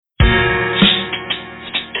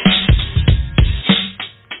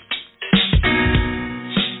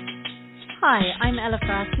Hi, I'm Ella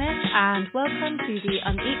Farrar-Smith, and welcome to the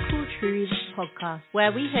Unequal Truths podcast,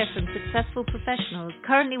 where we hear from successful professionals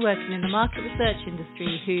currently working in the market research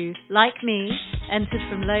industry who, like me, entered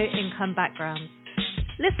from low-income backgrounds.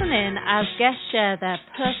 Listen in as guests share their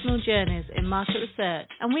personal journeys in market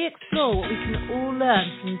research, and we explore what we can all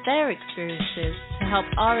learn from their experiences to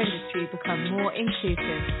help our industry become more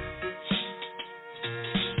inclusive.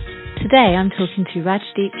 Today I'm talking to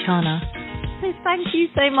Rajdeep Chana. So thank you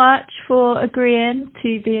so much for agreeing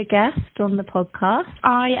to be a guest on the podcast.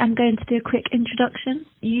 I am going to do a quick introduction.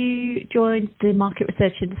 You joined the market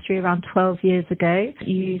research industry around 12 years ago.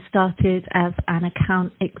 You started as an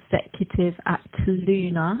account executive at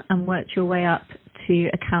Luna and worked your way up to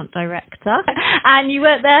account director. And you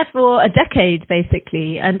worked there for a decade,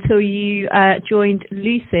 basically, until you joined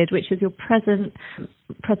Lucid, which is your present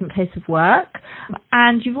place of work.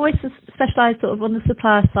 And you've always specialised sort of on the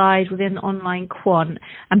supplier side within online quant.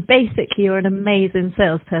 And basically, you're an amazing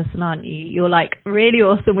salesperson, aren't you? You're like really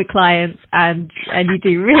awesome with clients and you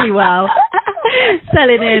do really well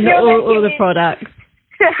selling in all the products.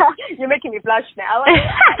 You're making me blush now.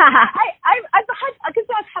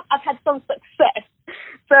 I've had some success.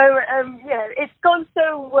 So, it's gone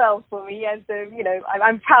so well for me, and,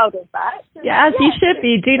 I'm proud of that. Yeah, as you should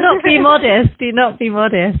be. Do not be modest. Do not be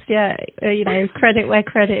modest. Yeah, credit where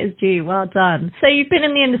credit is due. Well done. So you've been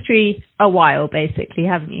in the industry a while, basically,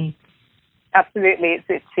 haven't you? Absolutely.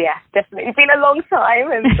 It's definitely. It's been a long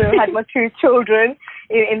time, and so I had my two children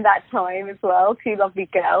in that time as well, two lovely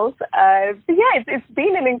girls. It's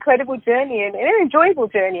been an incredible journey and an enjoyable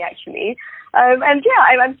journey, actually.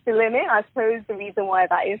 I'm still in it. I suppose the reason why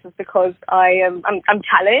that is because I'm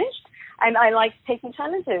challenged and I like taking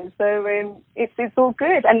challenges. So it's all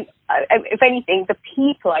good. And if anything, the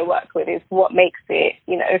people I work with is what makes it,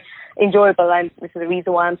 enjoyable. And this is the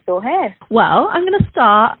reason why I'm still here. Well, I'm going to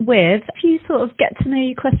start with a few sort of get to know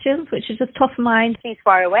you questions, which are just top of mind. Please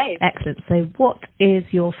fire away. Excellent. So what is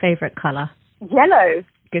your favourite colour? Yellow.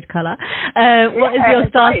 Good colour. What is your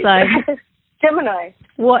star sign? Gemini.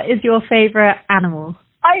 What is your favourite animal?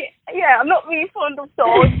 I'm not really fond of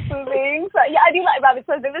dogs and things. But I do like rabbits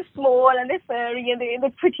because they're small and they're furry and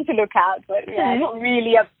they're pretty to look at. But I'm not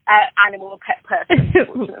really an animal or pet person,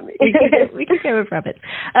 unfortunately. we can go with rabbits.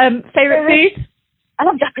 Favourite food? I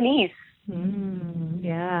love Japanese.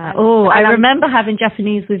 Yeah. I remember having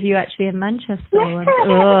Japanese with you actually in Manchester.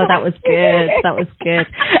 That was good. That was good.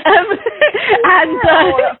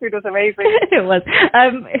 That food was amazing. It was.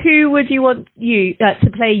 Who would you want to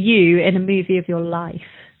play you in a movie of your life?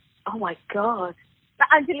 Oh my God,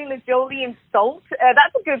 Angelina Jolie in Salt.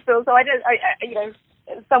 That's a good film. So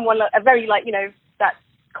someone very that's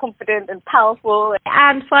confident and powerful.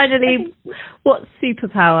 And finally, what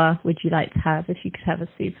superpower would you like to have if you could have a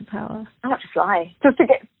superpower? I want to fly, just to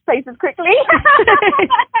get places quickly.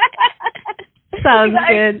 Sounds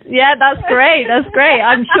good. Yeah, that's great. That's great.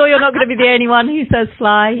 I'm sure you're not going to be the only one who says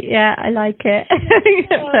fly. Yeah, I like it.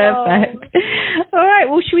 Perfect. All right.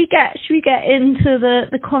 Well, should we get into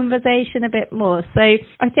the conversation a bit more? So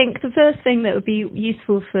I think the first thing that would be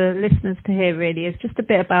useful for listeners to hear really is just a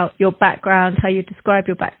bit about your background, how you describe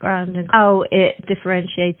your background and how it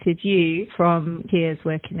differentiated you from peers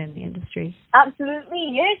working in the industry.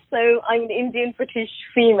 Absolutely, yes. So I'm an Indian British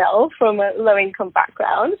female from a low-income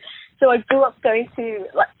background. So I grew up going to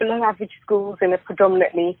below average schools in a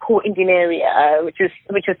predominantly poor Indian area, which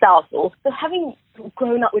was Southall. So having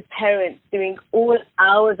grown up with parents doing all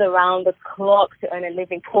hours around the clock to earn a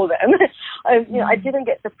living for them, I didn't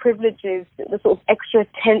get the privileges, the sort of extra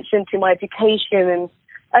attention to my education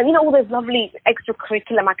and all those lovely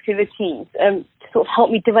extracurricular activities to sort of help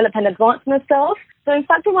me develop and advance myself. So in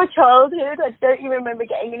fact, in my childhood, I don't even remember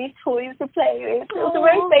getting any toys to play with. It was a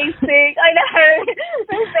very basic,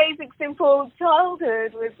 very basic, simple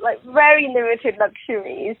childhood with very limited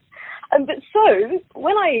luxuries. But so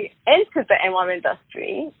when I entered the MR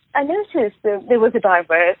industry, I noticed that there was a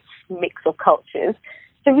diverse mix of cultures.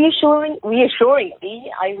 So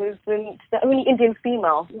reassuringly, I wasn't the only Indian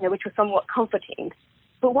female, which was somewhat comforting.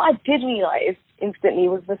 But what I did realize instantly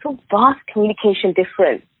was the sort of vast communication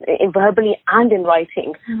difference in verbally and in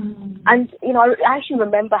writing. And, I actually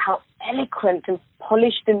remember how eloquent and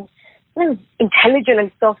polished and intelligent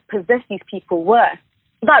and self-possessed these people were.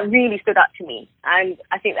 That really stood out to me. And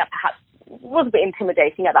I think that perhaps was a bit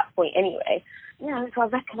intimidating at that point anyway. So I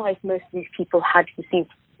recognized most of these people had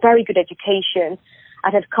received very good education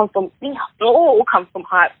and had all come from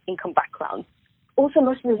high income backgrounds. Also,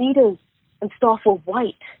 most of the leaders and staff were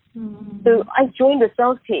white. So I joined the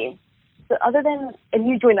sales team. So other than a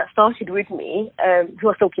new joiner that started with me, who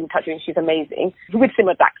I still keep in touch with, she's amazing, with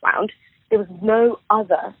similar background, there was no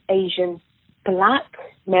other Asian black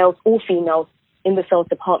males or females in the sales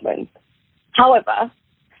department. However,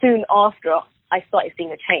 soon after, I started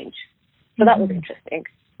seeing a change. So that was interesting.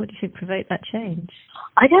 What do you think provoked that change?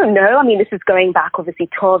 I don't know. I mean, this is going back obviously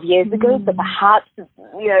 12 years ago, so perhaps,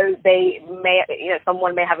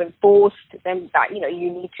 someone may have enforced them that,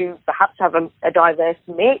 you need to perhaps have a diverse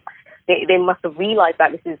mix. They must have realized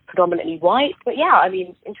that this is predominantly white. But yeah, I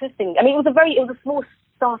mean, interesting. I mean, it was a small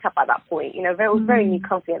startup at that point, it was a very new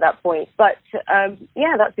company at that point. But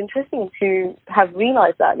that's interesting to have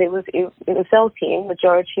realized that it was in the sales team,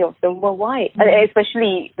 majority of them were white, and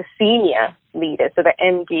especially the senior leaders, so the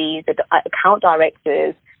MDs, the account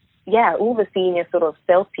directors, all the senior sort of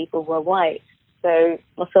salespeople were white. So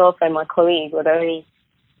myself and my colleague were the only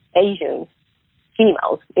Asian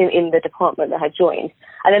females in the department that had joined.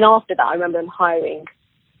 And then after that, I remember them hiring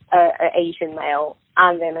an Asian male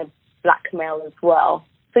and then a black male as well.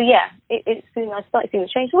 So I started seeing the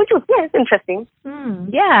change, which was it's interesting.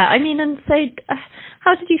 Yeah, I mean, and so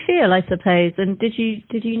how did you feel, I suppose? And did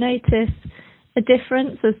you notice a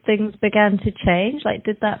difference as things began to change? Like,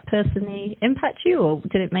 did that personally impact you, or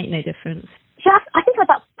did it make no difference? Yeah, I think at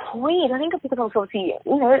that point, because I was obviously,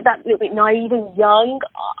 that little bit naive and young,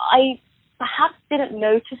 I perhaps didn't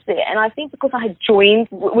notice it. And I think because I had joined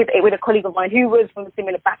with a colleague of mine who was from a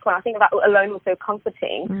similar background, I think that alone was so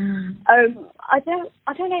comforting. I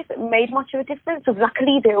don't know if it made much of a difference. So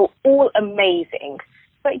luckily, they were all amazing.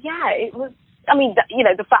 But it was. I mean,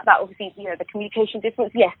 the fact that obviously, the communication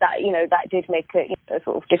difference, yes, that did make a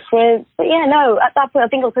sort of difference. But at that point, I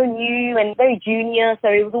think I was so new and very junior, so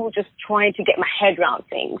it was all just trying to get my head around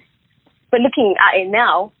things. But looking at it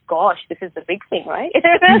now, gosh, this is the big thing, right?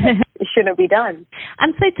 It shouldn't be done.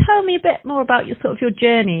 And so tell me a bit more about your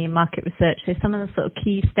journey in market research, so some of the sort of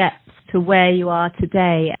key steps to where you are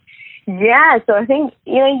today. Yeah, so I think,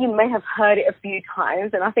 you may have heard it a few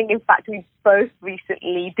times, and I think, in fact, we both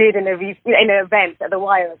recently did in an event, at the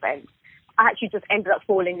Wire event. I actually just ended up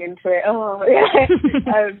falling into it.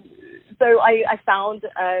 So I found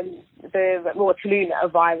the Royal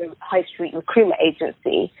Toluna via a high street recruitment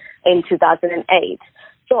agency in 2008.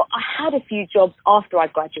 So I had a few jobs after I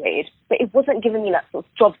graduated, but it wasn't giving me that sort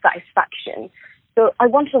of job satisfaction. So I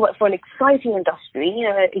wanted to work for an exciting industry,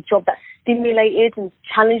 a job that stimulated and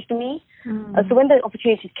challenged me. So when the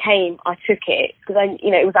opportunity came, I took it because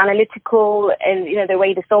it was analytical, and the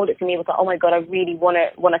way they sold it to me was like, oh my God, I really want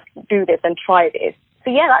to do this and try this.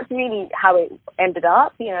 So that's really how it ended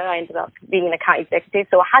up. I ended up being an account executive.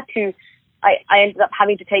 So I ended up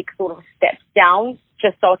having to take sort of a step down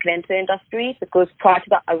just so I could enter the industry, because prior to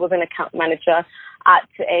that I was an account manager at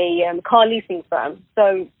a car leasing firm.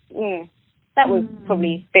 So that was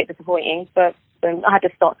probably a bit disappointing, but I had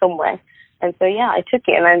to start somewhere. And so, I took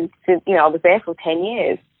it, and then, I was there for 10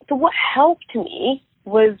 years. So what helped me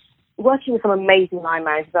was working with some amazing line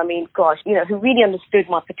managers. I mean, gosh, who really understood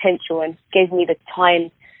my potential and gave me the time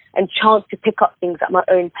and chance to pick up things at my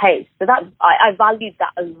own pace. So that I valued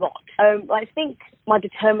that a lot. I think my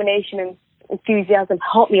determination and enthusiasm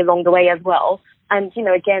helped me along the way as well. And,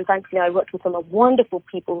 again, thankfully, I worked with some wonderful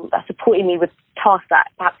people that supported me with tasks that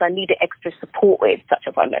perhaps I needed extra support with, such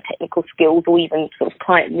as technical skills or even sort of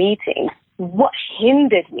client meetings. What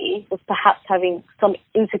hindered me was perhaps having some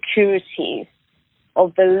insecurities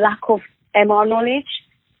of the lack of MR knowledge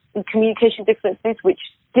and communication differences, which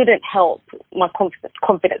didn't help my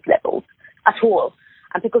confidence levels at all.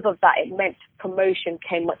 And because of that, it meant promotion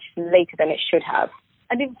came much later than it should have.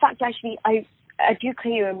 And in fact, actually, I do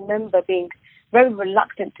clearly remember being very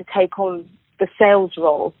reluctant to take on the sales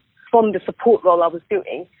role from the support role I was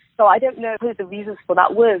doing. So I don't know who the reasons for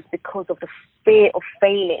that was, because of the fear of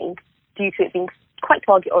failing due to it being quite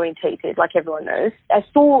target-orientated, like everyone knows. I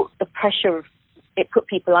saw the pressure it put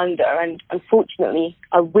people under, and unfortunately,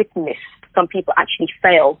 I witnessed some people actually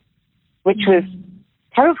fail, which was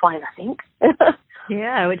terrifying, I think.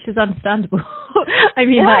 Yeah, which is understandable. I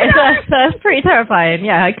mean, that's pretty terrifying.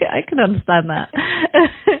 Yeah, I can understand that.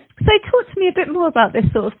 So talk to me a bit more about this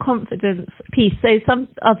sort of confidence piece. So some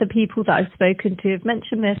other people that I've spoken to have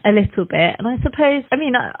mentioned this a little bit. And I suppose,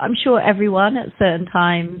 I'm sure everyone at certain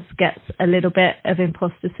times gets a little bit of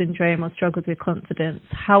imposter syndrome or struggles with confidence.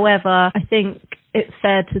 However, I think it's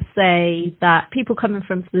fair to say that people coming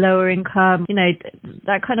from lower income,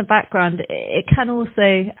 that kind of background, it can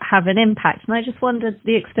also have an impact. And I just wondered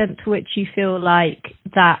the extent to which you feel like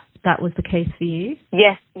that was the case for you.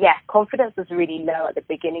 Yes, confidence was really low at the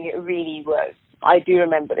beginning. It really was. I do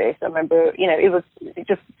remember this. I remember, it was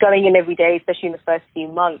just going in every day, especially in the first few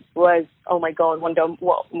months, was, oh my God, I wonder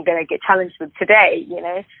what I'm going to get challenged with today.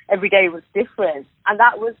 Every day was different. And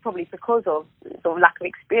that was probably because of sort of lack of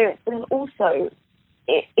experience. But then also,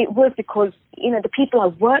 it was because, the people I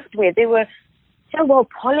worked with, they were so well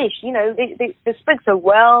polished, they spoke so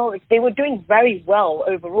well, they were doing very well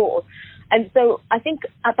overall. And so I think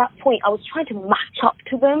at that point I was trying to match up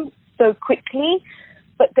to them so quickly,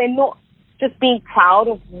 but they're not just being proud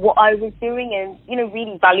of what I was doing and,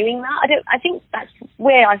 really valuing that. I think that's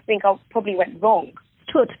where I think I probably went wrong.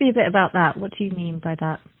 Talk to me a bit about that. What do you mean by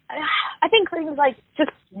that? I think things like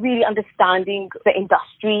just really understanding the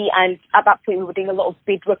industry, and at that point we were doing a lot of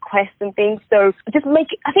bid requests and things. So I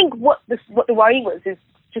think what the worry was is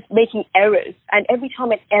just making errors, and every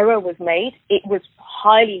time an error was made, it was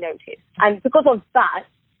highly noticed. And because of that,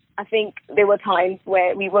 I think there were times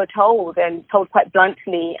where we were told quite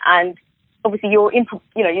bluntly, and obviously you're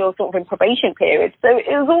sort of in probation period. So it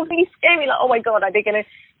was all really scary, like, oh my God, are they going to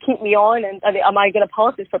keep me on, and am I going to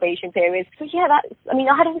pass this probation period? So yeah,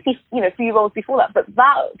 I had obviously, 3 roles before that, but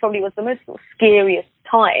that probably was the most scariest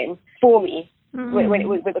time for me when it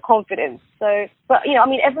was with the confidence. So, but,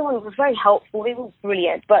 everyone was very helpful. They were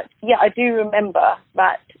brilliant. But yeah, I do remember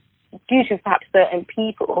that due to perhaps certain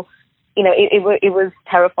people, it was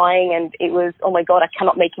terrifying, and it was, oh my God, I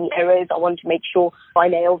cannot make any errors. I want to make sure I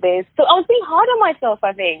nail this. So I was being hard on myself,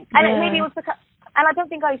 I think. And maybe it was because, and I don't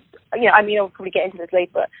think I'll probably get into this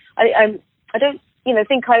later, but I don't,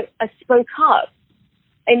 think I spoke up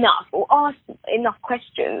enough or asked enough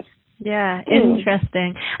questions. Yeah,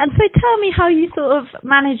 interesting. And so tell me how you sort of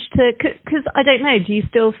managed to, because I don't know, do you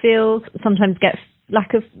still sometimes get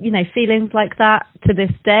lack of, feelings like that to this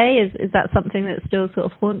day? Is that something that still sort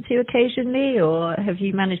of haunts you occasionally, or have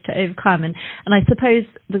you managed to overcome? And I suppose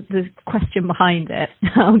the question behind it,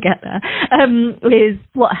 I'll get there, is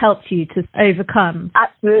what helped you to overcome?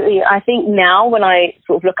 Absolutely. I think now when I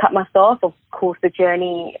sort of look at myself, of course, the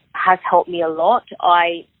journey has helped me a lot.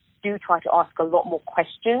 I do try to ask a lot more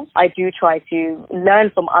questions. I do try to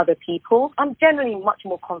learn from other people. I'm generally much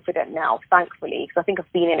more confident now, thankfully, because I think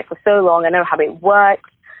I've been in it for so long. I know how it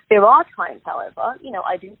works. There are times, however,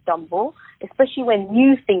 I do stumble, especially when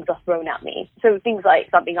new things are thrown at me. So things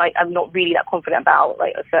like something I'm not really that confident about,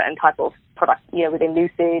 like a certain type of product, within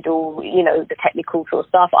Lucid, or, the technical sort of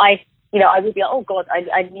stuff. I would be like, oh God,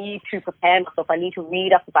 I need to prepare myself. I need to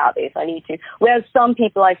read up about this. Whereas some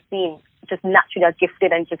people I've seen just naturally are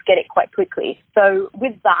gifted and just get it quite quickly. So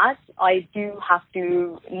with that, I do have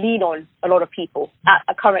to lean on a lot of people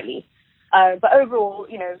currently. But overall,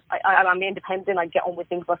 I'm independent. I get on with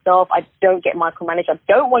things myself. I don't get micromanaged. I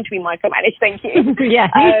don't want to be micromanaged. Thank you. Yeah,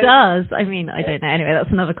 who does? I don't know. Anyway,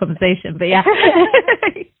 that's another conversation. But yeah.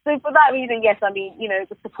 So for that reason, yes.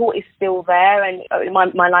 The support is still there, and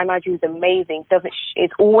my line manager is amazing.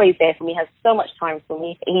 It's always there for me. Has so much time for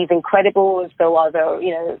me. He's incredible, and so are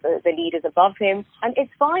the leaders above him. And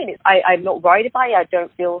it's fine. I'm not worried about it. I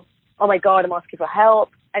don't feel, oh my God, I'm asking for help.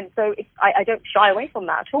 And so I don't shy away from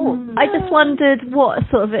that at all. I just wondered what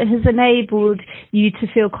sort of has enabled you to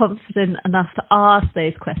feel confident enough to ask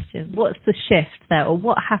those questions. What's the shift there, or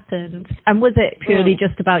what happened? And was it purely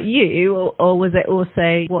just about you, or was it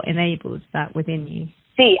also what enabled that within you?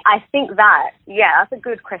 See, I think that's a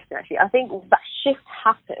good question, actually. I think that shift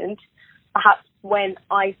happened perhaps when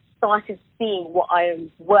I started seeing what I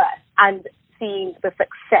am worth, and seeing the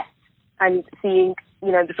success, and seeing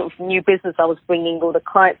the sort of new business I was bringing, or the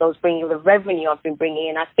clients I was bringing, or the revenue I've been bringing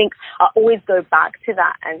in. I think I always go back to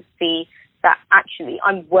that and see that actually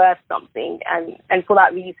I'm worth something. And for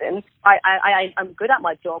that reason, I'm good at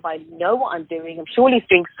my job. I know what I'm doing. I'm surely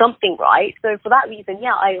doing something right. So for that reason,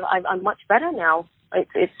 yeah, I'm much better now.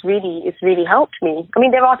 It's really helped me.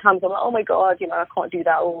 There are times I'm like, oh my God, I can't do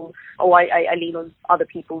that, or I lean on other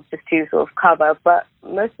people just to sort of cover. But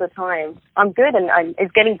most of the time, I'm good, and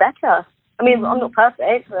it's getting better. I'm not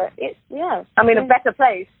perfect, but I'm in a better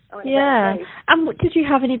place. Yeah. And did you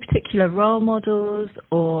have any particular role models,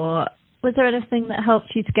 or was there anything that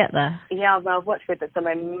helped you to get there? Yeah, I've worked with some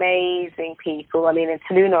amazing people. In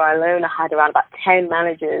Tuluna alone, I had around about 10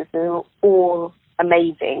 managers who were all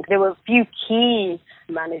amazing. There were a few key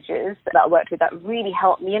managers that I worked with that really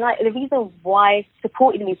helped me. And the reason why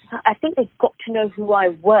supported me is I think they got to know who I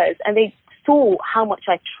was, and they saw how much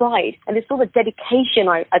I tried, and they saw the dedication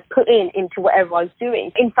I put into whatever I was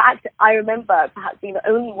doing. In fact, I remember perhaps being the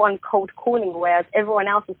only one cold calling, whereas everyone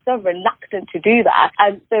else was so reluctant to do that.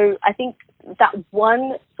 And so I think that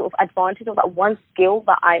one sort of advantage, or that one skill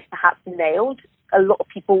that I perhaps nailed, a lot of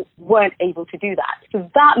people weren't able to do that. So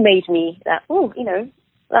that made me that,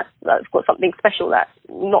 that's got something special that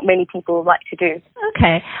not many people like to do.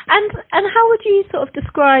 Okay. And how would you sort of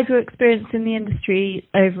describe your experience in the industry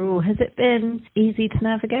overall? Has it been easy to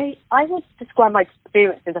navigate? I would describe my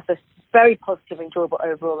experiences as a very positive, enjoyable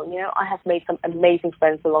overall. And, I have made some amazing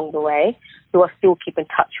friends along the way who I still keep in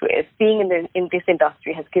touch with. Being in this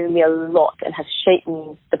industry has given me a lot and has shaped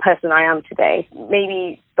me the person I am today.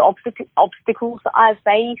 Maybe the obstacles that I've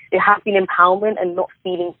faced, it has been empowerment and not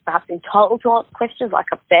feeling perhaps entitled to answer questions,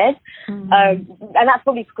 like I've said. And that's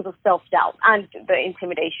probably because of self-doubt and the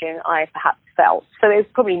intimidation I perhaps felt. So it's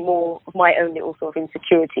probably more of my own little sort of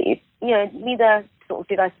insecurities. Neither sort of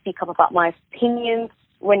did I speak up about my opinions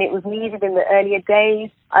when it was needed in the earlier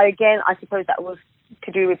days. Again, I suppose that was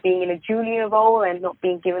to do with being in a junior role and not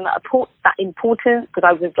being given that importance, because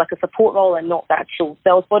I was like a support role and not the actual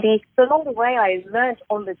sales body. So along the way, I learned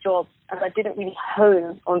on the job, and I didn't really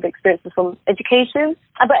hone on the experiences from education.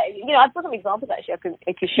 But, I've got some examples actually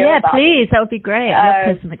I could share about. Yeah, please. That would be great. I'd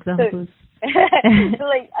love some examples. So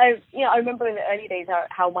I remember in the early days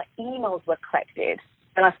how my emails were collected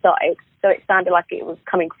when I started. So it sounded like it was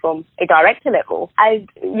coming from a director level. And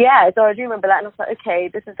so I do remember that. And I was like,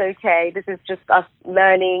 okay. This is just us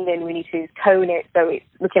learning, and we need to tone it so it's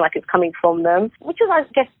looking like it's coming from them, which was, I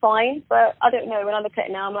guess, fine. But I don't know. When I look at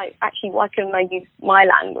it now, I'm like, actually, why couldn't I use my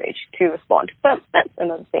language to respond? But that's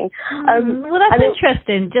another thing. Well, that's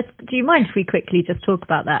interesting. Just, do you mind if we quickly just talk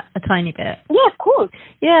about that a tiny bit? Yeah, of course.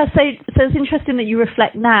 Yeah, so it's interesting that you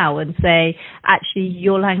reflect now and say, actually,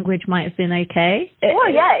 your language might have been okay.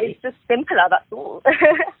 Well, yeah, it's just simpler, that's all.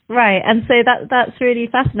 Right, and so that's really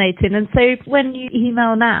fascinating. And so when you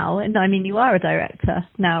email now, and I mean, you are a director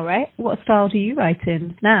now, right? What style do you write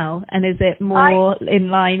in now? And is it more in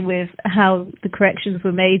line with how the corrections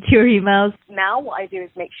were made to your emails? Now what I do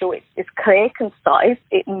is make sure it's clear, concise,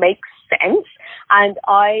 it makes sense, and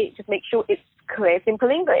I just make sure it's clear, simple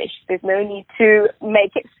English. There's no need to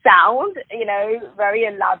make it sound, very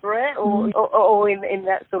elaborate or in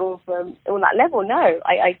that sort of on that level. No,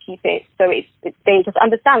 I keep it so they just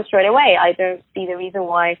understand straight away. I don't see the reason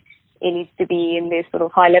why it needs to be in this sort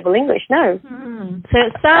of high-level English, no. So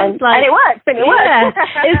it sounds like... And it works, works.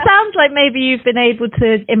 It sounds like maybe you've been able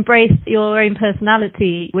to embrace your own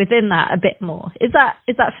personality within that a bit more. Is that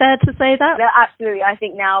fair to say that? No, absolutely. I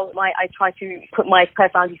think now I try to put my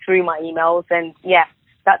personality through my emails, and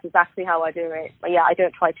that's exactly how I do it. But I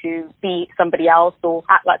don't try to be somebody else or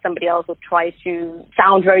act like somebody else or try to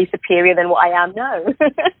sound very superior than what I am. No.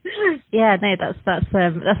 Yeah, no, that's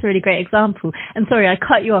a really great example. And sorry, I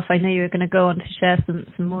cut you off. I know you were going to go on to share some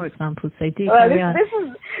more examples. So do carry on. This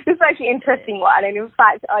is actually an interesting one. And in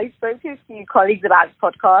fact, I spoke to a few colleagues about the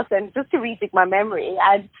podcast, and just to rejig my memory,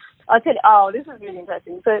 and I said, this is really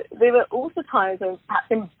interesting. So there were also times when perhaps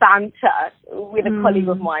in banter with a colleague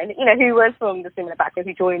of mine, who was from the similar background,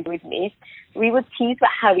 who joined with me, we would tease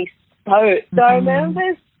about how we spoke. So I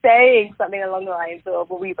remember saying something along the lines of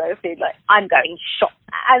what we both did, like, I'm going shop.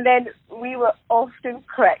 And then we were often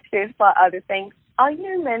corrected by others saying, are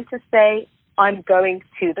you meant to say, I'm going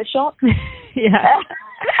to the shop? Yeah.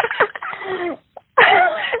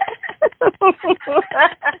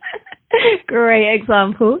 Great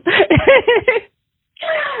example. I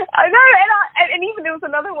know, and even there was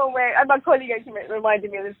another one where my colleague actually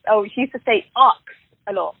reminded me of this. Oh, she used to say ox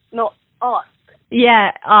a lot, not ox.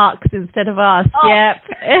 Yeah, ox instead of us. Ox. Yep.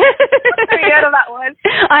 Have you heard of that one?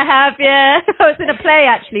 I have, yeah. I was in a play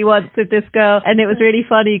actually once with this girl, and it was really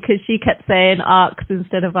funny because she kept saying ox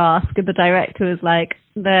instead of ask, and the director was like,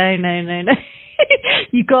 no.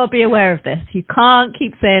 You got to be aware of this. You can't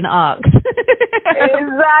keep saying ox.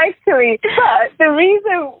 Exactly. But the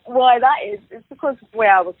reason why that is because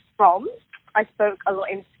where I was from, I spoke a lot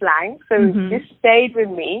in slang, so this stayed with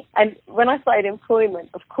me. And when I started employment,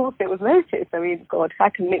 of course, it was noticed. I mean, God, how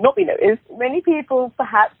can it not be noticed? Many people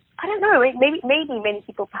perhaps, I don't know, maybe many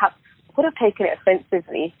people perhaps would have taken it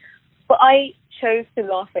offensively, but I chose to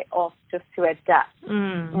laugh it off just to adapt.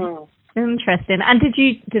 Interesting. And did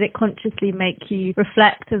it consciously make you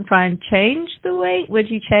reflect and try and change the way? Would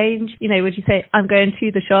you change, would you say, I'm going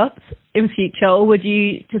to the shops in future, or would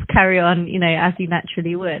you just carry on, as you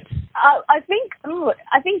naturally would? I think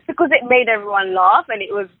because it made everyone laugh and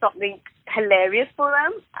it was something hilarious for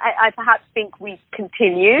them, I perhaps think we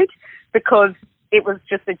continued because it was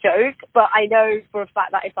just a joke. But I know for a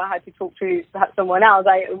fact that if I had to talk to perhaps someone else,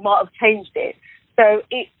 I might have changed it. So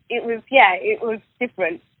it was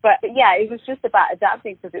different. But it was just about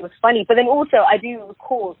adapting because it was funny. But then also I do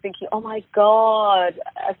recall thinking, oh my God,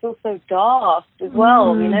 I feel so daft as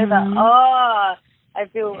well. I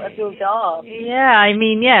feel daft. Yeah, I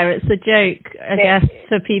mean, it's a joke, I guess,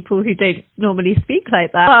 for people who don't normally speak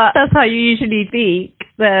like that. But that's how you usually speak.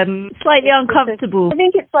 Then slightly uncomfortable. I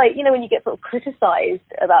think it's like, when you get sort of criticised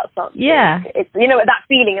about something. Yeah. It's, that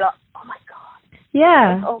feeling, you're like, oh my God.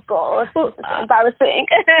 Yeah. Oh God, well, embarrassing.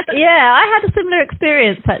 Yeah, I had a similar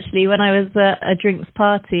experience actually when I was at a drinks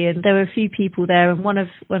party, and there were a few people there, and one of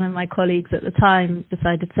my colleagues at the time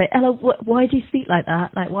decided to say, "Ella, why do you speak like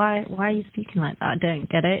that? Like, why are you speaking like that? I don't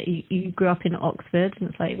get it. You grew up in Oxford," and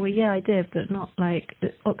it's like, well, yeah, I did, but not like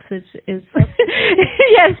Oxford is.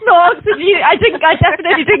 Yes, not Oxford. I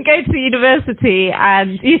definitely didn't go to university,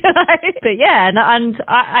 and but yeah, and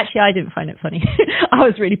I didn't find it funny. I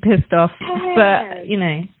was really pissed off, but.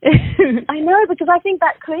 I know, because I think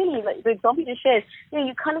that clearly, like the example you just shared,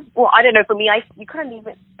 you kind of, well, I don't know, for me, you kind of leave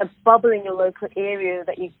a bubble in your local area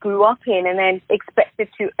that you grew up in, and then expected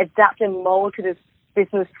to adapt and mold to this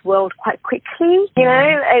business world quite quickly,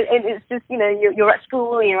 and it's just, you're at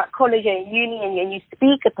school, you're at college, you're at uni, and you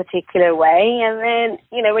speak a particular way, and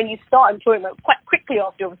then, when you start employment quite quickly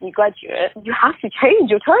after obviously you graduate, you have to change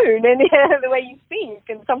your tone and the way you speak,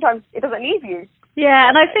 and sometimes it doesn't leave you. Yeah,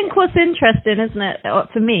 and I think what's interesting, isn't it,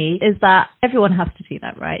 for me, is that everyone has to do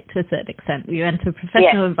that, right, to a certain extent. You enter a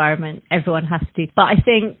professional environment, everyone has to. But I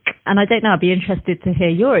think, and I don't know, I'd be interested to hear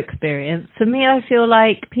your experience. For me, I feel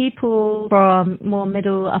like people from more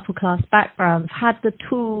middle, upper class backgrounds had the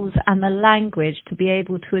tools and the language to be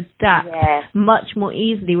able to adapt much more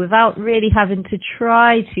easily without really having to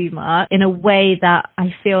try too much, in a way that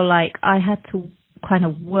I feel like I had to kind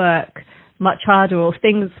of work much harder, or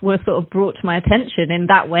things were sort of brought to my attention in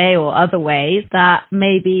that way or other ways that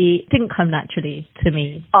maybe didn't come naturally to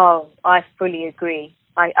me. Oh, I fully agree.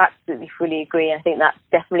 I absolutely fully agree. I think that's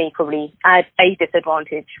definitely probably a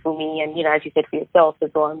disadvantage for me, and as you said, for yourself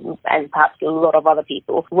as well, and perhaps a lot of other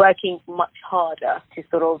people, working much harder to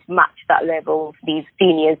sort of match that level of these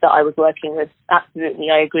seniors that I was working with.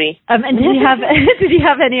 Absolutely, I agree. And did you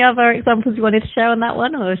have any other examples you wanted to share on that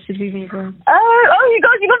one, or should we move on? Oh, you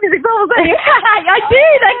got these examples, don't you? I do.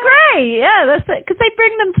 They're great. Yeah, that's it, because they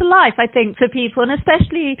bring them to life, I think, for people, and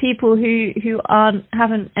especially people who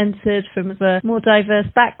haven't entered from a more diverse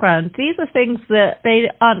background. These are things that they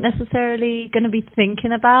aren't necessarily going to be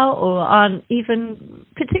thinking about, or aren't even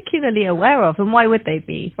particularly aware of, and why would they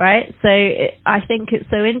be, right? So I think it's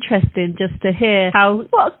so interesting just to hear how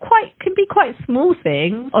can be quite small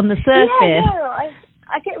things on the surface.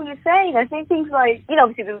 I get what you're saying. I think things like,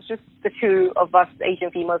 obviously there was just the two of us Asian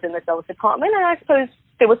females in the sales department, and I suppose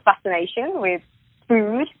there was fascination with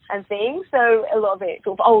food and things, so a lot of it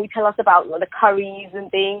sort of, tell us about the curries and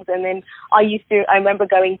things, and then I remember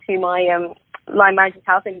going to my line manager's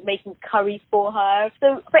house and making curries for her.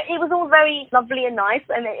 So, but it was all very lovely and nice,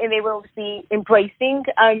 and they were obviously embracing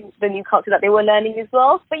the new culture that they were learning as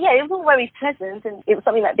well. But yeah, it was all very pleasant, and it was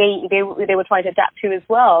something that they were trying to adapt to as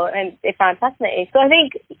well, and they found fascinating. So I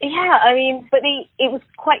think, it was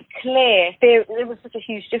quite clear there was such a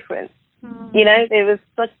huge difference. There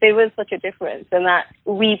was such a difference, and that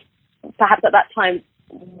we perhaps at that time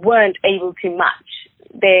weren't able to match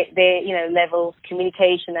their level of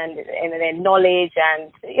communication and their knowledge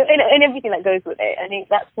and everything that goes with it. I think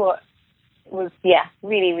that's what was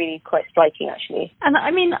really, really quite striking, actually. And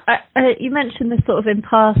I mean, you mentioned this sort of in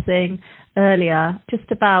passing earlier,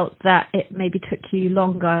 just about that it maybe took you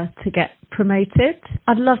longer to get promoted.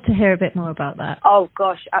 I'd love to hear a bit more about that. Oh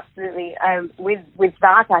gosh, absolutely. With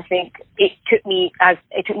that, I think it took me a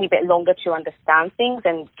bit longer to understand things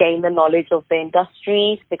and gain the knowledge of the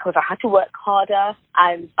industry, because I had to work harder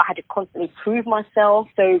and I had to constantly prove myself.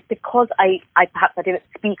 So because I didn't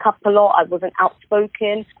speak up a lot, I wasn't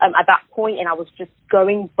outspoken at that point, and I was just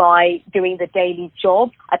going by doing the daily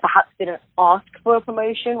job. I perhaps didn't ask for a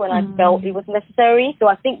promotion when I felt it was necessary. So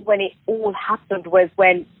I think when it all happened was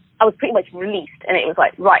when I was pretty much released, and it was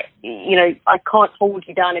like, right, I can't hold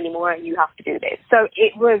you down anymore, and you have to do this. So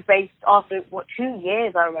it was based after 2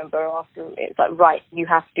 years, I remember, after it's like, right, you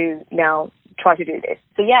have to now try to do this.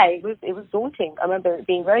 So yeah, it was daunting. I remember it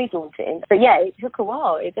being very daunting. But yeah, it took a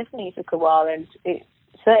while. It definitely took a while, and it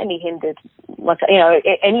certainly hindered.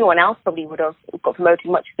 Anyone else probably would have got promoted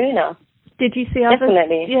much sooner. Did you see others?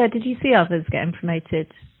 Definitely. Yeah. Did you see others getting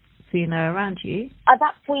promoted sooner around you? At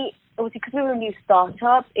that point, obviously, because we were a new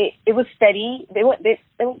startup, it was steady. They weren't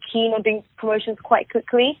keen on doing promotions quite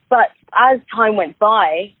quickly. But as time went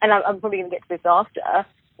by, and I'm probably going to get to this after,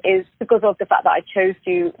 is because of the fact that I chose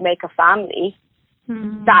to make a family,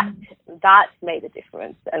 that made a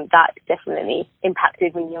difference, and that definitely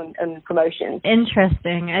impacted me on promotions.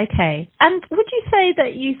 Interesting. Okay. And would you say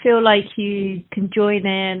that you feel like you can join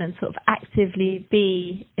in and sort of actively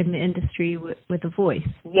be in the industry with a voice?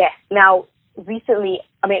 Yes. Now, recently,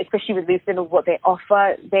 I mean, especially with Lucid and what they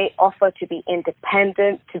offer to be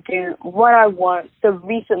independent, to do what I want. So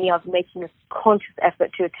recently I've been making a conscious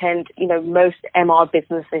effort to attend, most MR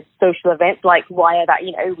businesses, social events like Wire that,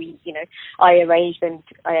 I arranged and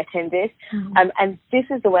I attended. And this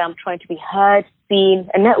is the way I'm trying to be heard, seen,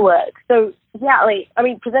 and networked. So yeah,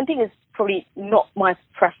 presenting is probably not my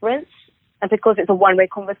preference. And because it's a one-way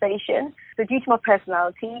conversation. So due to my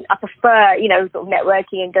personality, I prefer, sort of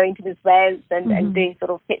networking and going to these events and doing sort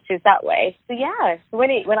of pitches that way. So yeah, when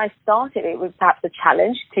I started, it was perhaps a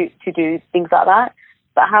challenge to do things like that.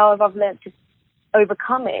 But however, I've learned to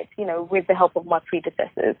overcome it, with the help of my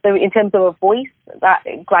predecessors. So in terms of a voice, that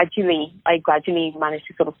I gradually managed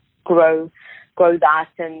to sort of grow that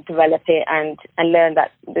and develop it and learn that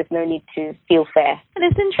there's no need to feel fair. And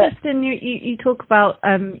it's interesting you talk about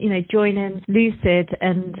joining Lucid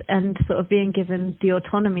and sort of being given the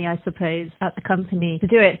autonomy, I suppose, at the company to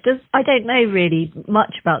do it. I don't know really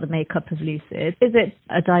much about the makeup of Lucid. Is it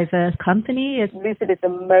a diverse company? Lucid is the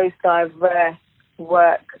most diverse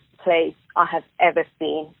workplace I have ever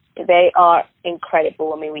seen. They are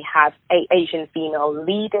incredible. I mean, we have Asian female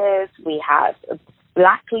leaders, we have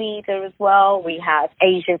Black leader as well. We have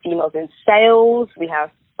Asian females in sales. We have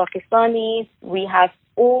Pakistanis. We have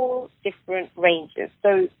all different ranges.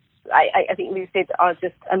 So I think Lucid are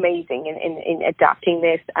just amazing in adapting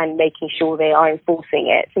this and making sure they are enforcing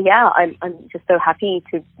it. So yeah, I'm just so happy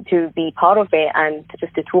to be part of it and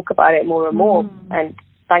just to talk about it more and more. And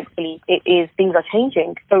thankfully, things are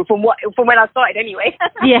changing. So from when I started, anyway.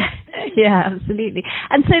 Yeah, absolutely.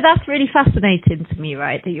 And so that's really fascinating to me,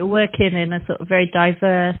 right? That you're working in a sort of very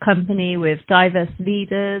diverse company with diverse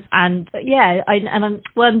leaders, and I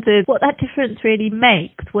wondered what that difference really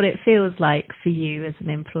makes, what it feels like for you as an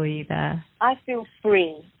employee there. I feel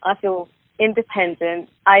free. I feel independent.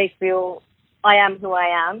 I feel I am who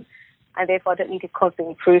I am, and therefore I don't need to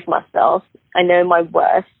constantly prove myself. I know my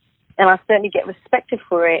worth. And I certainly get respected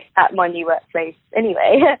for it at my new workplace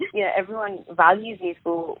anyway. Everyone values you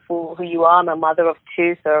for who you are. I'm a mother of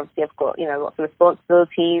two, so obviously I've got, lots of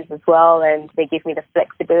responsibilities as well, and they give me the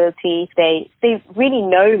flexibility. They really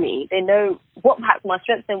know me. They know what perhaps my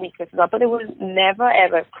strengths and weaknesses are, but they will never,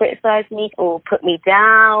 ever criticize me or put me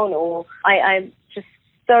down. Or I'm just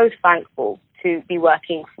so thankful to be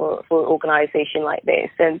working for an organization like this.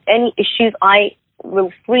 And any issues, I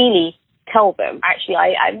will freely tell them, actually,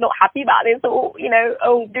 I'm not happy about this, or,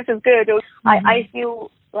 this is good. Or I feel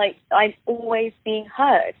like I'm always being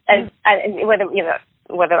heard. And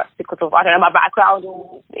whether that's because of, I don't know, my background,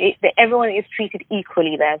 or everyone is treated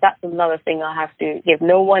equally there. That's another thing I have to give.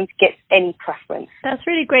 No one gets any preference. That's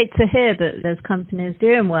really great to hear that there's companies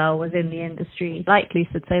doing well within the industry. Like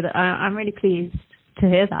Lisa said, that I'm really pleased to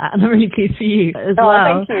hear that, and I'm really pleased for you as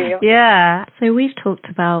well. Thank you. Yeah. So we've talked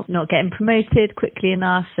about not getting promoted quickly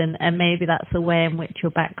enough, and maybe that's a way in which your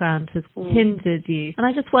background has hindered you. And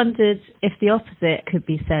I just wondered if the opposite could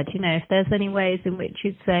be said, if there's any ways in which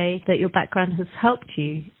you'd say that your background has helped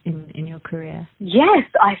you in your career. Yes,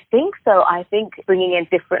 I think so. I think bringing in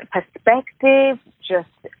different perspectives, just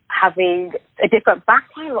having a different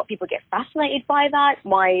background. A lot of people get fascinated by that.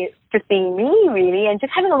 Just being me, really, and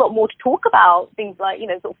just having a lot more to talk about, things like,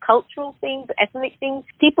 sort of cultural things, ethnic things.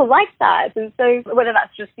 People like that. And so whether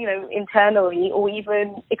that's just, internally or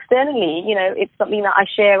even externally, it's something that I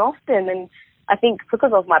share often. And I think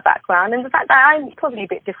because of my background and the fact that I'm probably a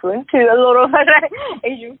bit different to a lot of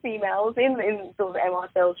Asian females in sort of MR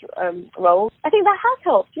sales roles, I think that has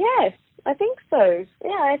helped, yes. I think so.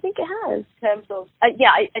 Yeah, I think it has. In terms of, I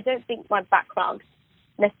don't think my background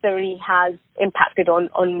necessarily has impacted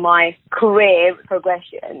on my career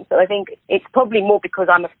progression. So I think it's probably more because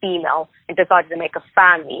I'm a female and decided to make a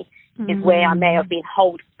family is where I may have been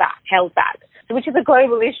held back, so, which is a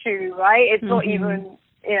global issue, right? It's not even,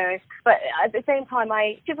 but at the same time,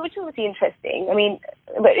 which was really interesting. I mean,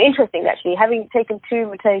 but interesting actually, having taken 2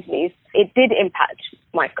 maternity leaves, it did impact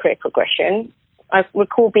my career progression. I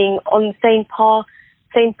recall being on the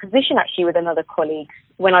same position actually with another colleague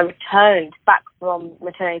when I returned back from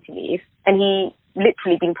maternity leave, and he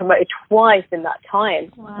literally been promoted twice in that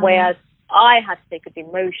time, whereas I had to take a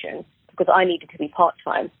demotion because I needed to be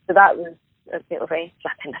part-time. So that was a bit of a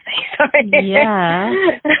slap in the face. Sorry. Yeah,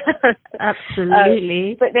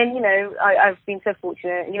 absolutely. But then, I've been so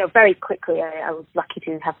fortunate, very quickly I was lucky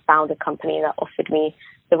to have found a company that offered me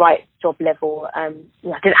the right job level. I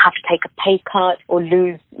didn't have to take a pay cut or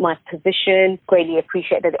lose my position. Greatly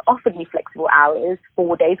appreciate that it offered me flexible hours,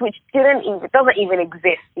 4 days, which doesn't even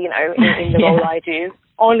exist, in the role I do.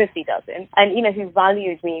 honestly doesn't. And, who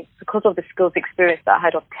valued me because of the skills experience that I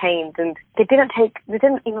had obtained. And they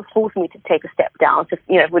didn't even force me to take a step down to,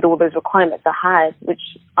 with all those requirements I had, which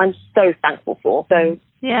I'm so thankful for. So,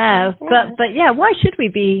 yeah, but yeah, why should we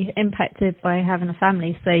be impacted by having a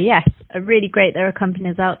family? So yes, really great there are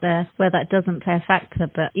companies out there where that doesn't play a factor,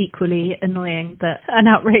 but equally annoying and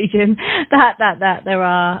outraging that there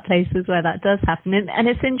are places where that does happen. And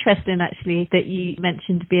it's interesting actually that you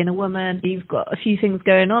mentioned being a woman. You've got a few things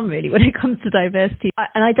going on really when it comes to diversity.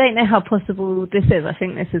 And I don't know how possible this is. I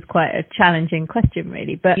think this is quite a challenging question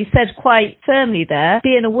really, but you said quite firmly there,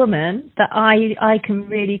 being a woman, that I can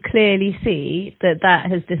really clearly see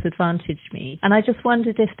that has disadvantaged me. And I just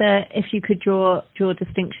wondered if you could draw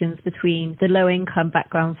distinctions between the low income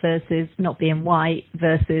background versus not being white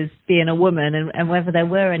versus being a woman, and whether there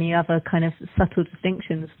were any other kind of subtle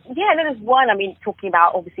distinctions. Yeah, there's one. I mean, talking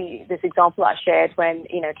about obviously this example I shared when,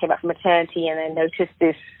 came back from maternity and then noticed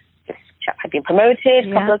this chap had been promoted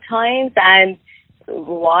a couple of times. And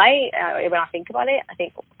why? When I think about it, I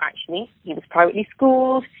think actually he was privately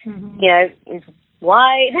schooled, he was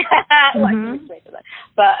white.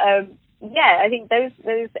 But I think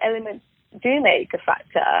those elements do make a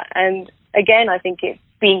factor. And again, I think it's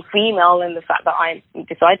being female and the fact that I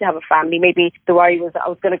decided to have a family. Maybe the worry was that I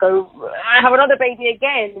was going to go have another baby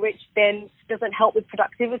again, which then doesn't help with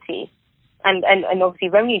productivity and obviously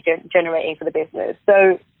revenue generating for the business.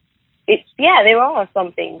 So there are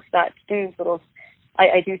some things that do sort of,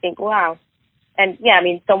 I do think, wow. And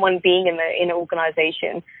someone being in an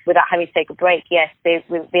organisation without having to take a break, yes, they're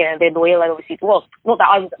loyal. And obviously, well, not that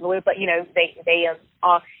I wasn't loyal, but they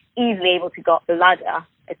are easily able to go up the ladder,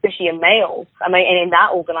 especially a male. And in that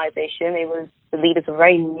organisation, the leaders were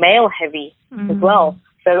very male heavy as well.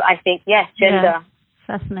 So I think gender,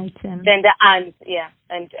 fascinating, gender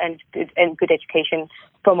and good education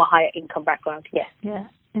from a higher income background. Yes. Yeah,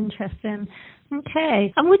 interesting.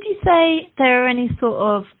 Okay. And would you say there are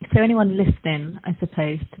anyone listening, I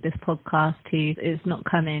suppose, to this podcast who is not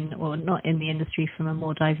coming or not in the industry from a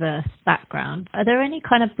more diverse background? Are there any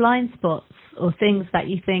kind of blind spots or things that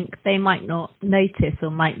you think they might not notice or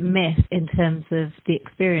might miss in terms of the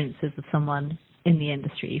experiences of someone in the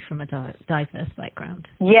industry from a diverse background?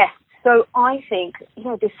 Yes. So I think,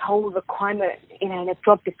 this whole requirement, in a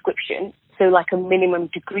job description, so like a minimum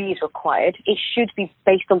degree is required, it should be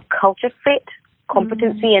based on culture fit,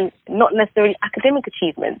 competency, and not necessarily academic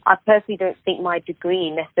achievement. I personally don't think my degree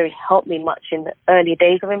necessarily helped me much in the early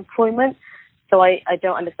days of employment, so I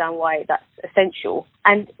don't understand why that's essential.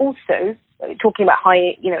 And also, talking about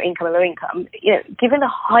high, income and low income, given the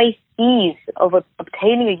high fees of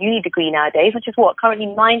obtaining a uni degree nowadays, which is currently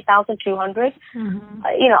 9,200,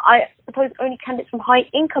 I suppose only candidates from high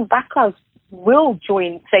income backgrounds will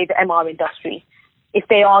join, say, the MR industry if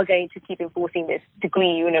they are going to keep enforcing this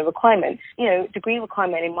degree, requirement. Degree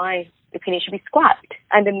requirement, in my opinion, should be scrapped.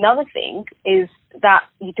 And another thing is that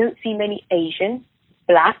you don't see many Asian,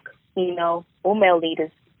 Black, female, or male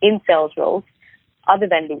leaders in sales roles, other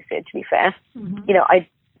than Lucid, to be fair.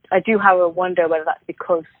 I do, however, wonder whether that's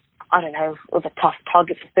because, I don't know, of the tough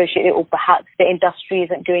targets associated, or perhaps the industry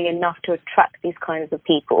isn't doing enough to attract these kinds of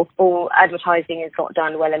people, or advertising is not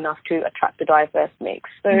done well enough to attract a diverse mix.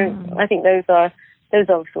 So I think those are the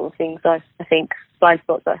sort of things I think, blind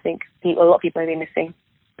spots that I think a lot of people are missing.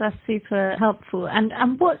 That's super helpful. And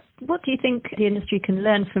what do you think the industry can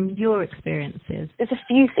learn from your experiences? There's a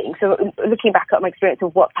few things. So looking back at my experience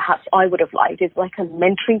of what perhaps I would have liked is like a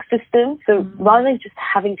mentoring system. So rather than just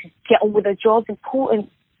having to get on with a job, it's important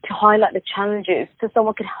to highlight the challenges so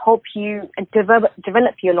someone can help you and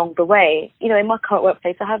develop you along the way. In my current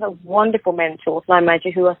workplace, I have a wonderful mentor, line manager,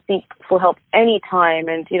 who I seek for help anytime.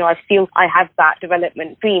 And, I feel I have that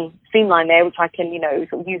development streamline there, which I can,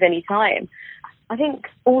 sort of use any time. I think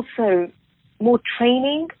also more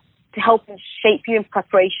training to help and shape you in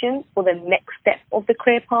preparation for the next step of the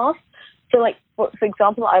career path. So like, for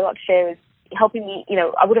example, I like to share is helping me,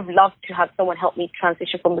 I would have loved to have someone help me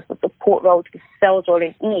transition from the support role to the sales role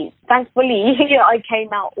in ease. Thankfully, I came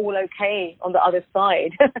out all okay on the other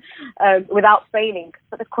side without failing,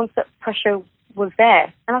 but the constant pressure was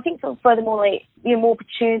there. And I think furthermore, more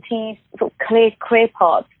opportunities, clear career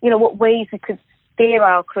paths, what ways we could steer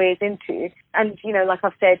our careers into. And, like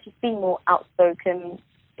I've said, just being more outspoken,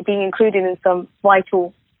 being included in some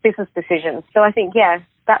vital business decisions. So I think,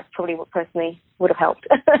 that's probably what personally would have helped.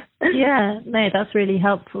 Yeah, no, that's really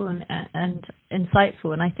helpful and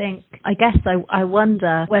insightful. And I guess I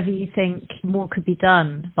wonder whether you think more could be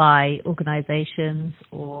done by organisations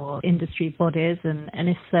or industry bodies, and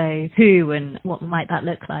if so, who and what might that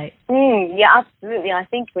look like? Yeah, absolutely. I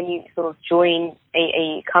think when you sort of join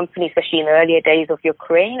a company, especially in the earlier days of your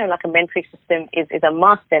career, like a mentoring system is a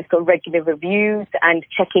must. There's got regular reviews and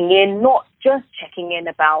checking in, not just checking in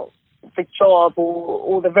about the job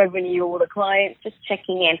or the revenue or the clients, just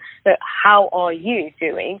checking in. So how are you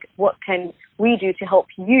doing? What can we do to help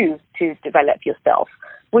you to develop yourself?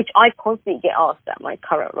 Which I constantly get asked at my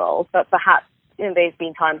current role, but perhaps there's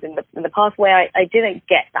been times in the past where I didn't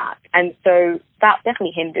get that. And so that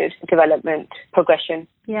definitely hindered development, progression.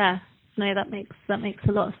 Yeah. No, that makes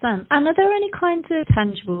a lot of sense. And are there any kinds of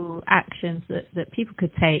tangible actions that people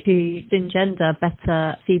could take to engender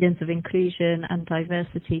better feelings of inclusion and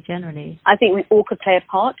diversity generally? I think we all could play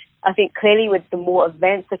a part. I think clearly with the more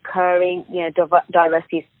events occurring,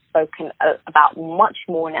 diversity is spoken about much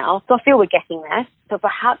more now. So I feel we're getting there. So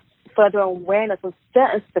perhaps further awareness of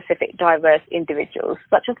certain specific diverse individuals,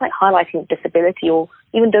 such as like highlighting disability or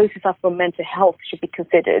even those who suffer from mental health should be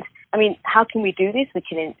considered. I mean, how can we do this? We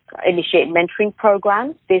can initiate mentoring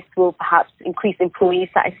programs. This will perhaps increase employee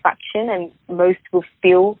satisfaction and most will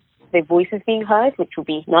feel their voices being heard, which will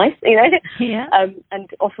be nice, Yeah. And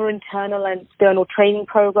offer internal and external training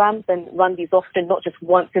programs and run these often, not just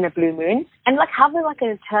once in a blue moon. And like having like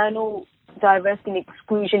an internal diversity and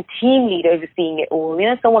exclusion team lead overseeing it all,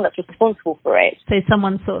 someone that's responsible for it. So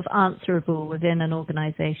someone sort of answerable within an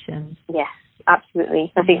organisation. Yes,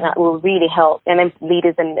 absolutely. I think that will really help. And then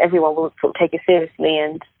leaders and everyone will sort of take it seriously.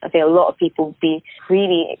 And I think a lot of people will be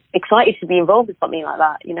really excited to be involved in something like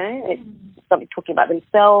that, It's something talking about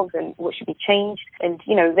themselves and what should be changed. And,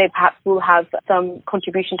 they perhaps will have some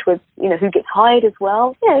contribution towards, who gets hired as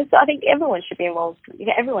well. So I think everyone should be involved. You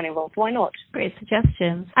get everyone involved. Why not? Great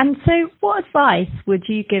suggestions. And so what advice would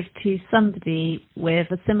you give to somebody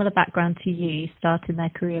with a similar background to you starting their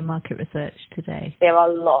career in market research today? There are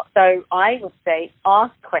a lot. So I would say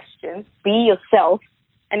ask questions, be yourself,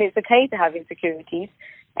 and it's okay to have insecurities.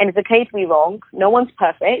 And it's okay to be wrong. No one's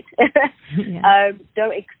perfect. Yeah.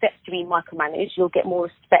 Don't accept to be micromanaged. You'll get more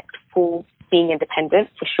respect for being independent,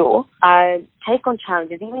 for sure. Take on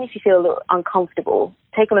challenges, even if you feel a little uncomfortable.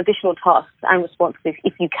 Take on additional tasks and responsibilities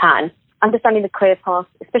if you can. Understanding the career path,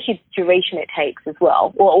 especially the duration it takes as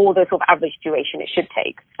well, or the sort of average duration it should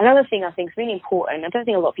take. Another thing I think is really important, I don't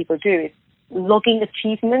think a lot of people do, is logging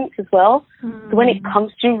achievements as well. So when it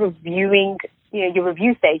comes to reviewing your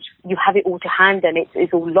review stage, you have it all to hand and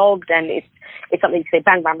it's all logged and it's something you say,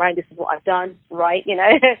 bang, bang, bang, this is what I've done, right?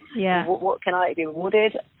 Yeah. What can I be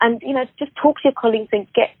rewarded? And, just talk to your colleagues and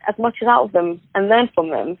get as much out of them and learn from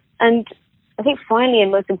them. And I think finally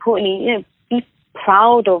and most importantly, be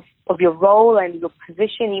proud of your role and your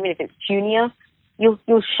position, even if it's junior.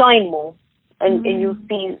 You'll shine more and you'll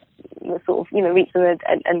see sort of, reach them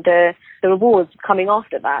and the rewards coming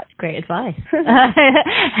after that. Great advice.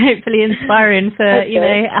 Hopefully inspiring for,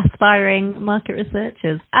 aspiring market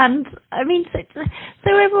researchers. And I mean, so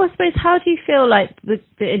overall, I suppose, how do you feel like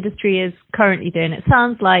the industry is currently doing? It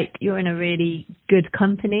sounds like you're in a really good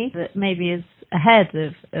company that maybe is ahead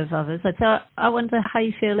of others. So I wonder how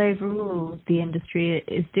you feel overall the industry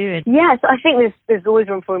is doing. Yes, I think there's always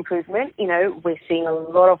room for improvement. We're seeing a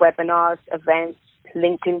lot of webinars, events,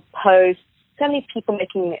 LinkedIn posts, so many people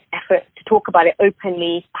making an effort to talk about it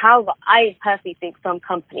openly. However, I personally think some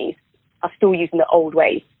companies are still using the old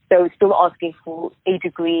ways. So still asking for a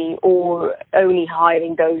degree or only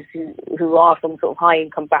hiring those who are from sort of high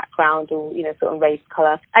income background or, sort of race,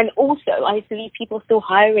 colour. And also, I believe people are still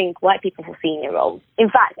hiring white people for senior roles. In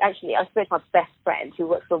fact, actually, I spoke to my best friend who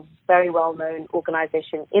works for a very well-known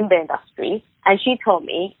organisation in the industry. And she told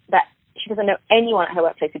me that she doesn't know anyone at her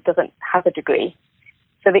workplace who doesn't have a degree.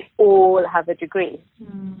 So they all have a degree.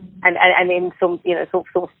 And in some, sort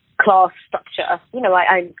of class structure,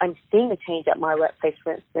 I'm seeing the change at my workplace,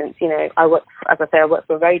 for instance. I work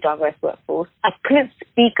for a very diverse workforce. I couldn't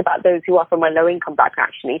speak about those who are from a low-income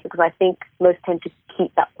background, actually, because I think most tend to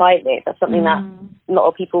keep that private. That's something that a lot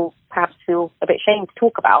of people perhaps feel a bit ashamed to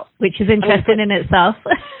talk about. Which is interesting in itself.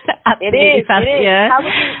 It is. Yeah.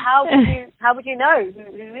 How would you know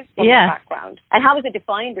who is from that background? And how is it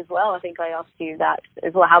defined as well? I think I asked you that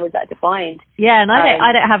as well. How is that defined? Yeah, and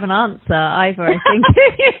I don't have an answer either, I think,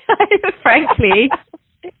 frankly.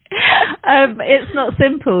 It's not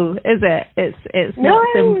simple, is it? It's not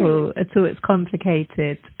simple at all. It's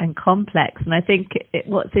complicated and complex. And I think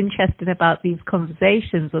what's interesting about these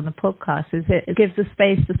conversations on the podcast is it gives a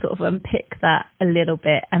space to sort of unpick that a little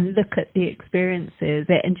bit and look at the experiences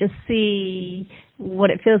and just see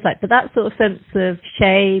what it feels like. But that sort of sense of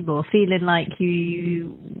shame or feeling like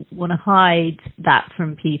you want to hide that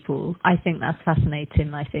from people, I think that's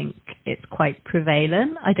fascinating. I think it's quite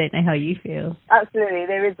prevalent. I don't know how you feel. Absolutely.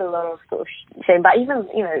 There is a lot of sort of shame, but even,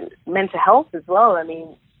 mental health as well. I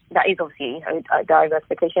mean, that is obviously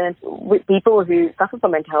diversification. And with people who suffer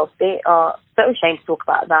from mental health, they are so ashamed to talk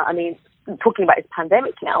about that. I mean, talking about this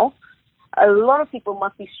pandemic now, a lot of people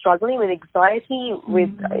must be struggling with anxiety,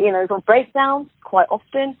 with, sort of breakdowns quite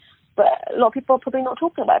often. But a lot of people are probably not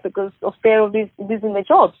talking about it because of fear of losing their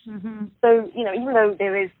jobs. Mm-hmm. So, even though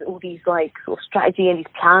there is all these sort of strategy and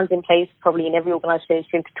these plans in place, probably in every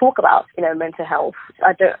organisation to talk about, mental health,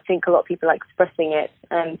 I don't think a lot of people are expressing it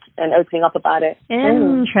and opening up about it.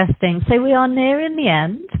 Interesting. So we are nearing the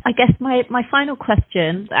end. I guess my final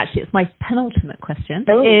question, actually it's my penultimate question,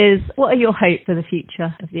 is what are your hopes for the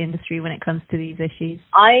future of the industry when it comes to these issues?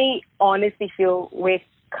 I honestly feel we're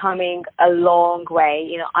coming a long way.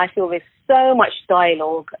 I feel there's so much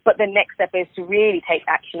dialogue, but the next step is to really take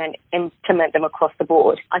action and implement them across the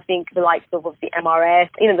board. I think the likes of the MRS,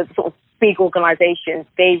 the sort of big organizations,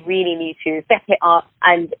 they really need to step it up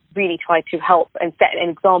and really try to help and set an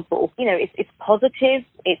example. It's positive.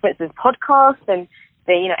 There's podcasts and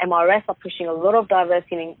the MRS are pushing a lot of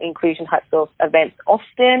diversity and inclusion types of events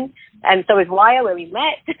often, and so is WIRE, where we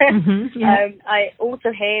met. Mm-hmm, yeah. I also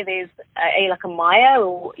hear there's a Maya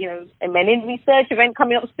or a Men in Research event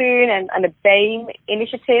coming up soon, and a BAME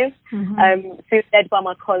initiative, led by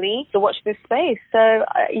my colleague. So watch this space. So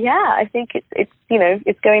I think it's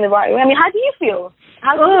going the right way. I mean, how do you feel?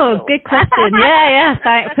 Good question. Yeah.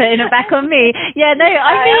 Thanks for putting it back on me. Yeah, no,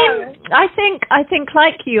 I think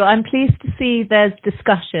like you, I'm pleased to see there's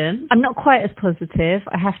discussion. I'm not quite as positive,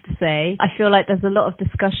 I have to say. I feel like there's a lot of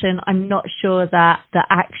discussion. I'm not sure that the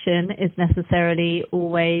action is necessarily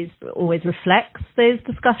always reflects those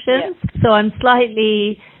discussions. Yeah. So I'm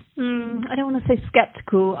slightly I don't want to say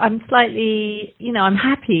skeptical. I'm slightly, I'm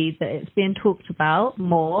happy that it's being talked about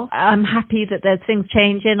more. I'm happy that there's things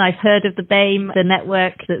changing. I've heard of the BAME, the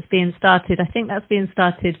network that's being started. I think that's being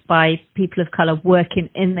started by people of colour working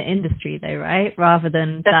in the industry though, right? Rather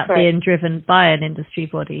than being driven by an industry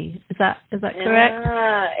body. Is that correct?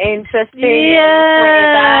 Interesting.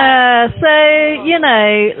 Yeah. So,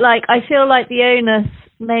 I feel like the onus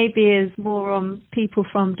maybe is more on people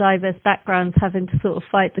from diverse backgrounds having to sort of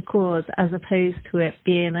fight the cause as opposed to it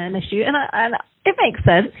being an issue. And it makes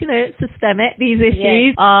sense, it's systemic. These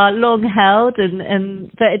issues are long held,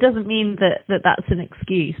 but it doesn't mean that that's an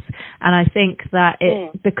excuse. And I think that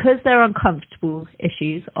because they're uncomfortable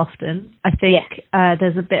issues often, I think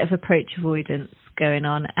there's a bit of approach avoidance going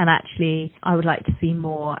on, and actually I would like to see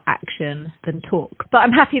more action than talk, but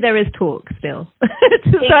I'm happy there is talk still. So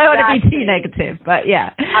I don't want to be too negative, but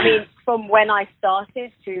I mean, from when I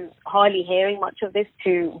started to hardly hearing much of this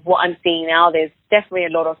to what I'm seeing now, there's definitely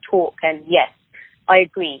a lot of talk, and yes, I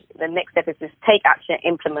agree. The next step is just take action,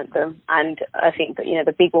 implement them, and I think that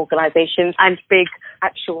the big organisations and big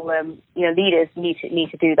actual leaders need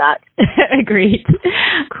to do that. Agreed.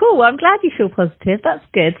 Cool. Well, I'm glad you feel positive. That's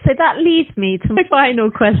good. So that leads me to my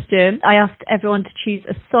final question. I asked everyone to choose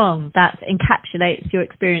a song that encapsulates your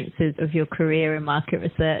experiences of your career in market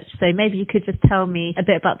research. So maybe you could just tell me a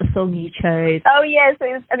bit about the song you chose. Oh yes,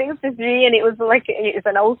 I think it's just me, and it's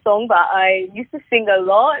an old song, but I used to sing a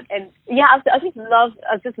lot, and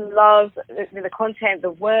I just love the content,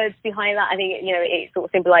 the words behind that. I think it sort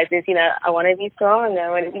of symbolizes I want to be strong,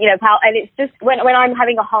 and it's just when I'm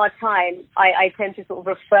having a hard time, I tend to sort of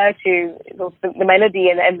refer to sort of the melody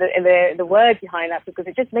and the words behind that, because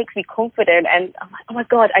it just makes me confident, and I'm like, oh my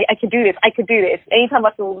God, I can do this. Anytime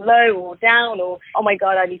I feel low or down, or oh my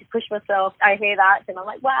God, I need to push myself, I hear that and I'm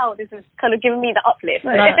like, wow, this is kind of giving me the uplift.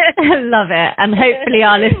 Love it. And hopefully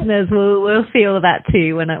our listeners will feel that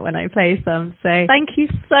too when I play some. So thank you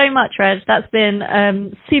so much, Reg. That's been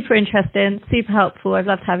super interesting, super helpful. I've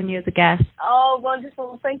loved having you as a guest. Oh,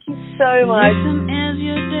 wonderful. Thank you so much. Listen as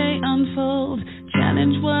your day unfolds.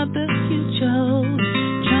 Challenge what the future holds.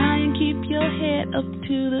 Try and keep your head up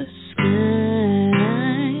to the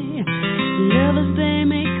sky. Lovers, they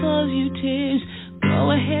may cause you tears.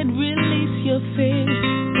 Go ahead, release your fears.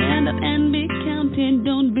 Stand up and be counted.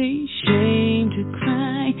 Don't be ashamed to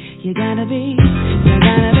cry. You gotta be bad.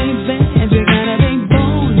 You gotta be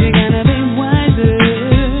bold. You gotta be wiser.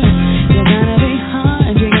 You gotta be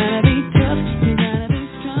hard. You gotta be tough. You gotta be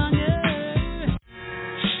stronger.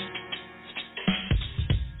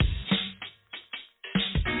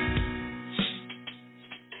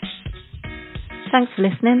 Thanks for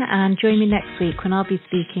listening, and join me next week when I'll be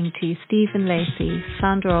speaking to Stephen Lacey,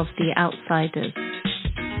 founder of The Outsiders.